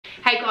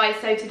Hey guys,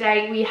 so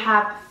today we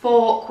have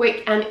 4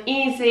 quick and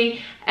easy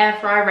air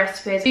fryer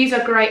recipes. These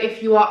are great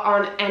if you are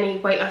on any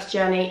weight loss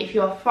journey. If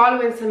you are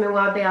following something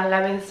well, they are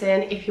low in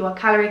sin. If you are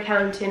calorie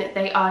counting,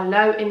 they are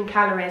low in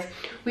calories.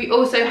 We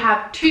also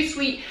have 2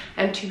 sweet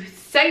and 2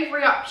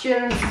 savoury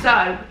options,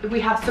 so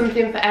we have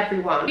something for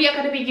everyone. We are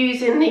going to be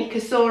using the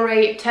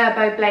COSORI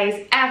Turbo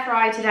Blaze air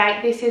fryer today.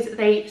 This is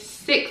the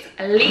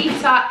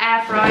 6-litre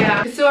air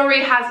fryer.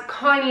 COSORI has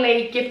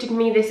kindly gifted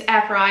me this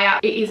air fryer.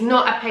 It is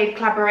not a paid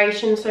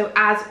collaboration, so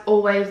as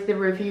always the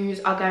reviews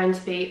are going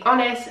to be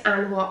honest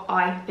and what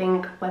I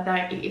think, whether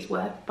it is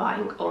worth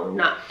buying or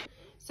not.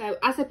 So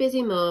as a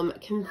busy mum,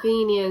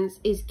 convenience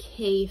is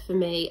key for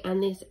me,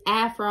 and this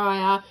air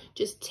fryer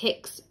just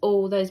ticks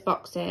all those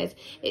boxes.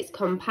 It's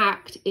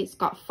compact, it's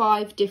got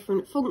 5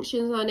 different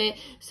functions on it,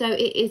 so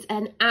it is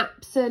an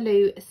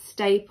absolute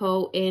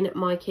staple in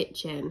my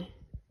kitchen.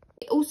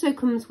 It also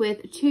comes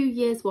with 2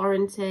 years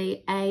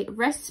warranty, a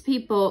recipe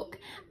book,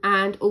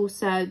 and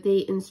also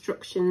the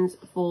instructions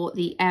for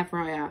the air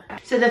fryer.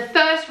 So the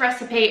first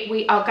recipe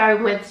we are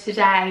going with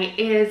today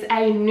is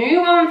a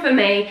new one for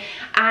me,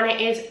 and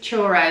it is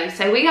churros.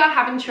 So we are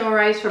having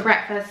churros for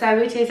breakfast. So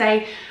it is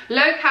a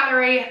low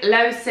calorie,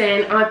 low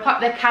sin. I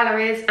put the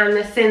calories and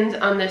the sins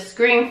on the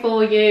screen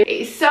for you. It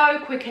is so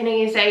quick and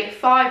easy.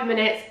 5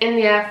 minutes in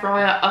the air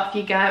fryer, off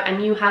you go,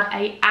 and you have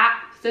a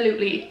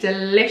absolutely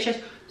delicious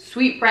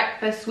sweet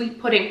breakfast,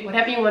 sweet pudding,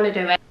 whatever you want to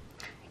do it.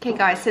 Okay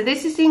guys, so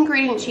this is the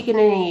ingredients you're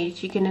gonna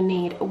need. You're gonna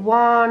need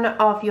 1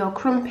 of your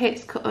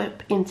crumpets cut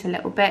up into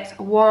little bits,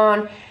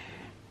 1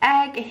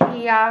 egg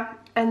here,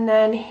 and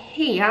then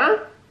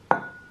here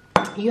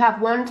you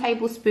have 1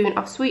 tablespoon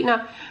of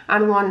sweetener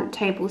and 1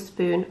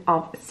 tablespoon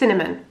of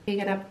cinnamon.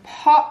 You're gonna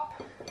pop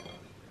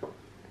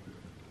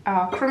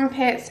our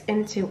crumpets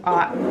into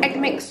our egg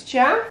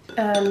mixture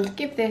and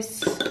give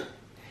this,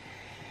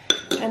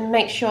 and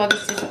make sure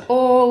this is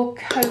all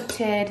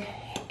coated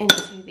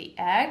into the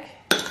egg.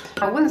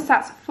 Now, once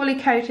that's fully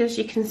coated, as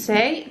you can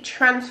see,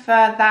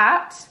 transfer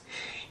that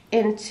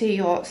into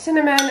your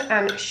cinnamon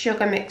and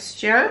sugar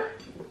mixture.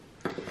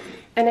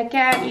 And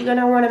again, you're going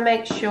to want to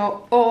make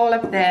sure all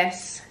of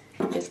this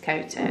is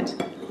coated.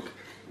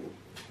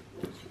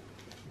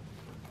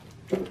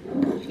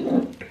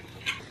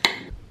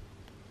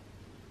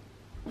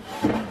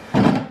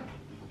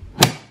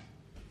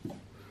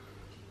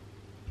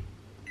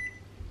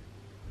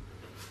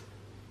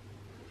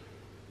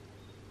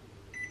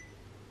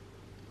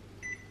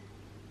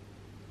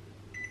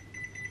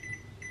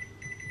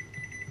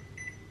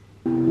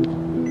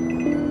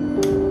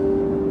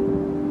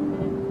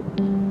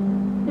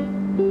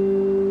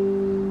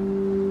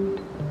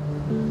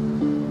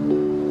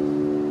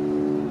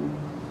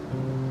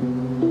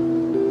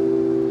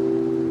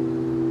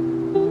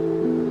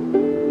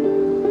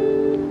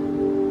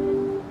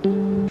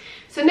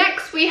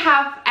 We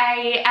have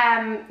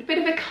a bit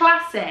of a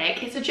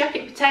classic. It's a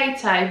jacket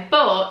potato,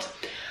 but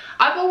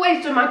I've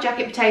always done my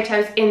jacket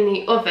potatoes in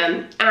the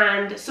oven,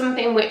 and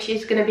something which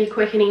is going to be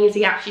quick and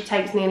easy actually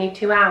takes nearly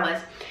 2 hours.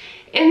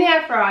 In the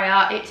air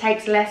fryer it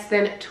takes less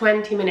than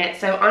 20 minutes,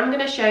 so I'm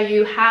going to show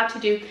you how to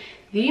do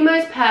the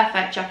most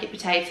perfect jacket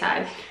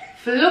potato.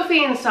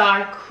 Fluffy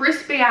inside,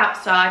 crispy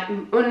outside,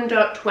 in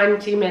under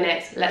 20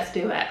 minutes. Let's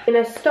do it. You're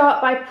going to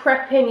start by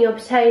prepping your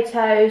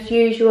potatoes.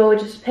 Usual,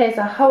 just pierce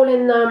a hole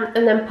in them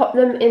and then pop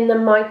them in the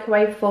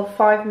microwave for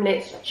 5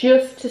 minutes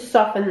just to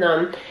soften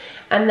them.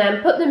 And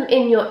then put them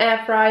in your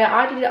air fryer.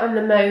 I did it on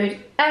the mode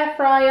air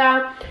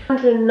fryer,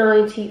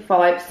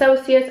 195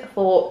 Celsius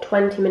for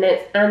 20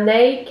 minutes, and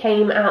they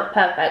came out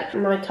perfect.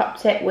 And I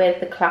topped it with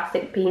the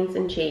classic beans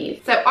and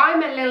cheese. So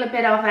I'm a little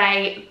bit of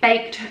a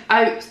baked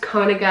oats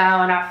kind of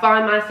girl, and I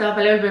find myself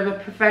a little bit of a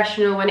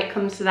professional when it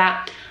comes to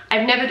that.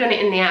 I've never done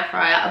it in the air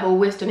fryer, I've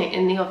always done it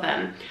in the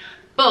oven.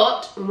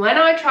 But when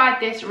I tried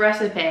this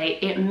recipe,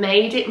 it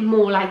made it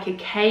more like a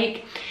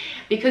cake.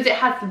 Because it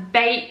has the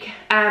bake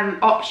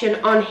option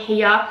on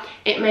here,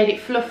 it made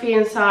it fluffy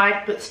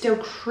inside but still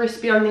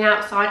crispy on the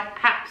outside.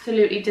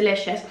 Absolutely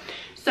delicious.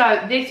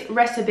 So this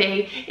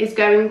recipe is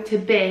going to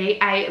be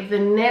a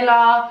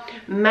vanilla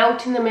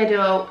melt in the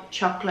middle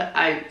chocolate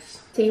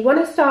oats. So you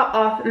want to start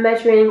off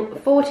measuring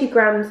 40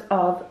 grams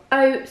of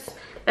oats,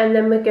 and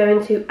then we're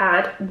going to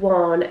add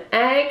 1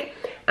 egg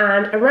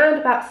and around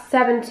about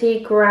 70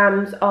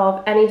 grams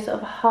of any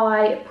sort of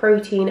high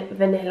protein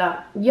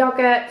vanilla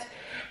yogurt,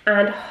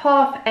 and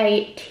half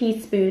a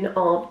teaspoon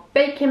of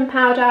baking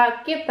powder.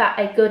 Give that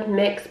a good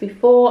mix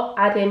before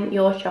adding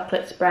your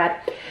chocolate spread,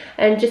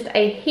 and just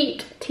a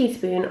heaped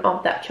teaspoon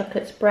of that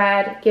chocolate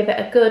spread. Give it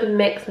a good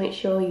mix, make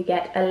sure you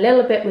get a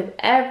little bit with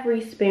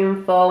every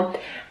spoonful,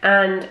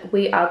 and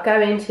we are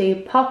going to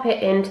pop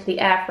it into the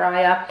air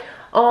fryer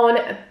on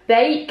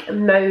bake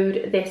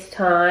mode this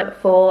time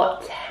for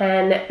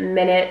 10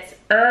 minutes,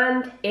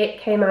 and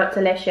it came out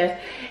delicious.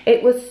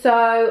 It was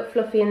so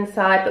fluffy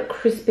inside but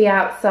crispy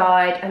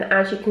outside, and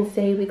as you can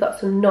see, we got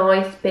some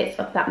nice bits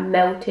of that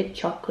melted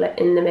chocolate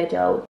in the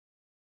middle.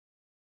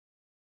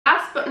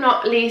 Last but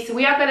not least,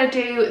 we are going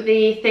to do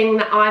the thing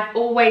that I've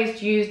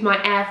always used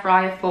my air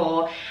fryer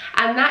for,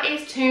 and that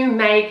is to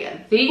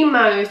make the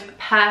most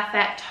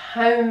perfect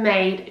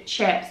homemade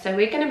chips. So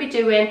we're going to be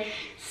doing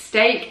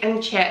steak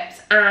and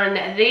chips,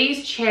 and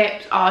these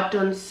chips are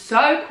done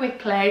so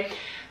quickly.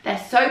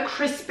 They're so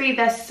crispy,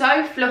 they're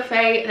so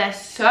fluffy, they're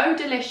so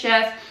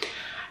delicious.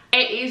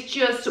 It is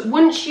just,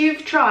 once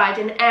you've tried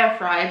an air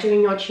fryer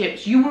doing your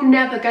chips, you will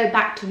never go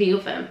back to the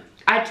oven.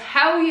 I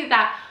tell you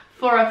that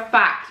for a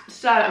fact.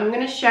 So I'm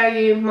going to show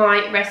you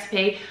my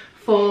recipe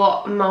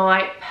for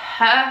my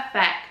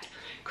perfect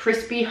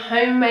crispy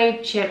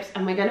homemade chips,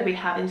 and we're going to be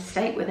having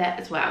steak with it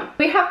as well.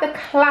 We have the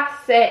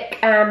classic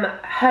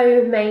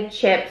homemade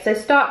chips. So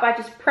start by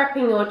just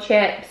prepping your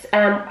chips,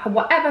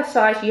 whatever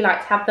size you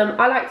like to have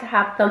them. I like to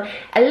have them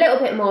a little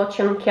bit more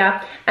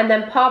chunkier, and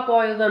then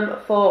parboil them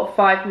for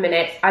 5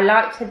 minutes. I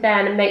like to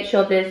then make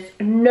sure there's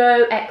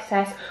no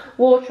excess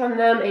water on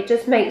them. It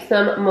just makes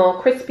them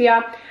more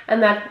crispier,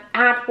 and then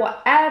add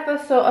whatever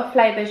sort of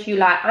flavors you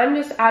like. I'm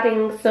just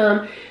adding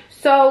some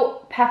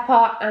salt,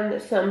 pepper,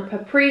 and some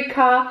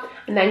paprika,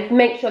 and then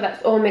make sure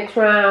that's all mixed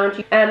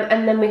around.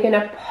 And then we're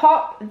gonna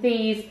pop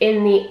these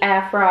in the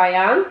air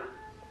fryer.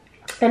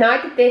 And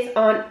I did this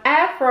on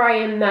air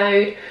frying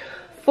mode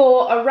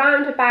for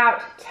around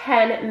about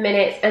 10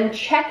 minutes, and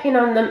checking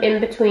on them in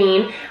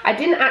between. I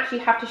didn't actually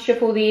have to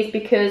shuffle these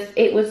because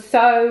it was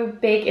so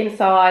big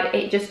inside,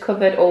 it just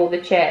covered all the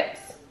chips.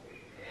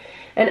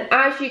 And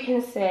as you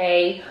can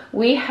see,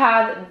 we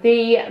have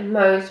the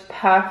most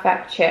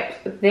perfect chips.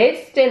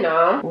 This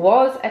dinner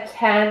was a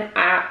 10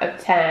 out of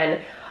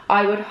 10.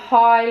 I would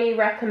highly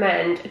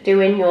recommend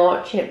doing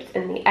your chips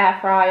in the air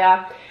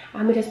fryer,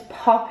 and we're just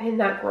popping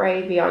that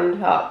gravy on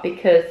top,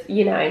 because,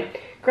 you know,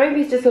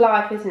 gravy's just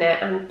life, isn't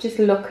it? And just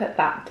look at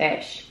that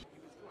dish.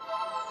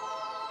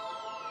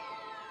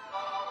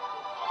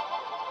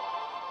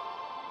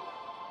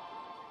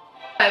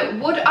 So,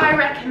 would I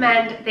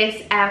recommend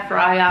this air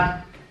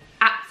fryer?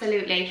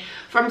 Absolutely.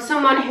 From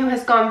someone who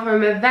has gone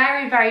from a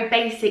very, very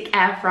basic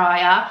air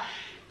fryer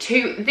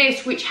to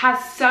this, which has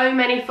so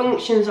many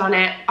functions on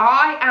it,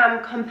 I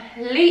am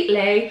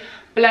completely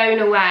blown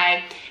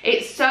away.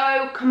 It's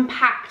so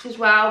compact as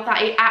well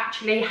that it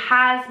actually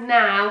has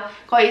now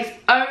got its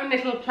own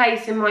little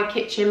place in my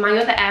kitchen. My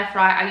other air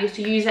fryer, I used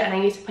to use it and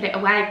I used to put it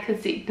away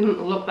because it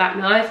didn't look that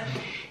nice.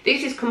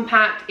 This is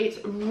compact,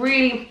 it's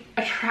really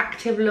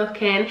attractive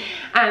looking,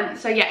 and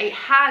so yeah, it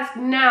has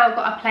now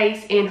got a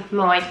place in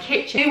my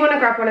kitchen. If you want to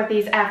grab one of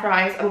these air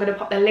fryers, I'm going to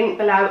pop the link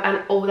below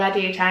and all their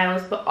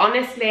details, but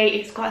honestly,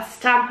 it's got a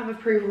stamp of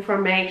approval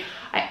from me.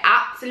 I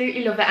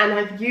absolutely love it, and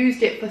I've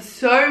used it for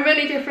so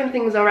many different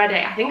things already.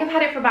 I think I've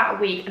had it for about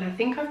a week, and I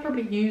think I've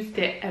probably used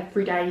it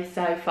every day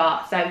so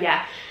far. So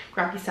yeah,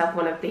 grab yourself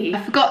one of these.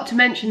 I forgot to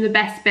mention the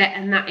best bit,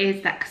 and that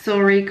is that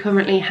COSORI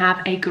currently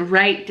have a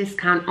great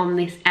discount on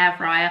this air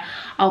fryer.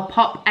 I'll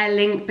pop a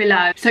link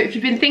below. So if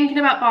you've been thinking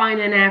about buying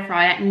an air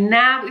fryer,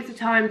 now is the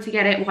time to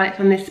get it while it's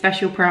on this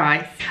special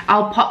price.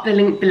 I'll pop the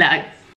link below.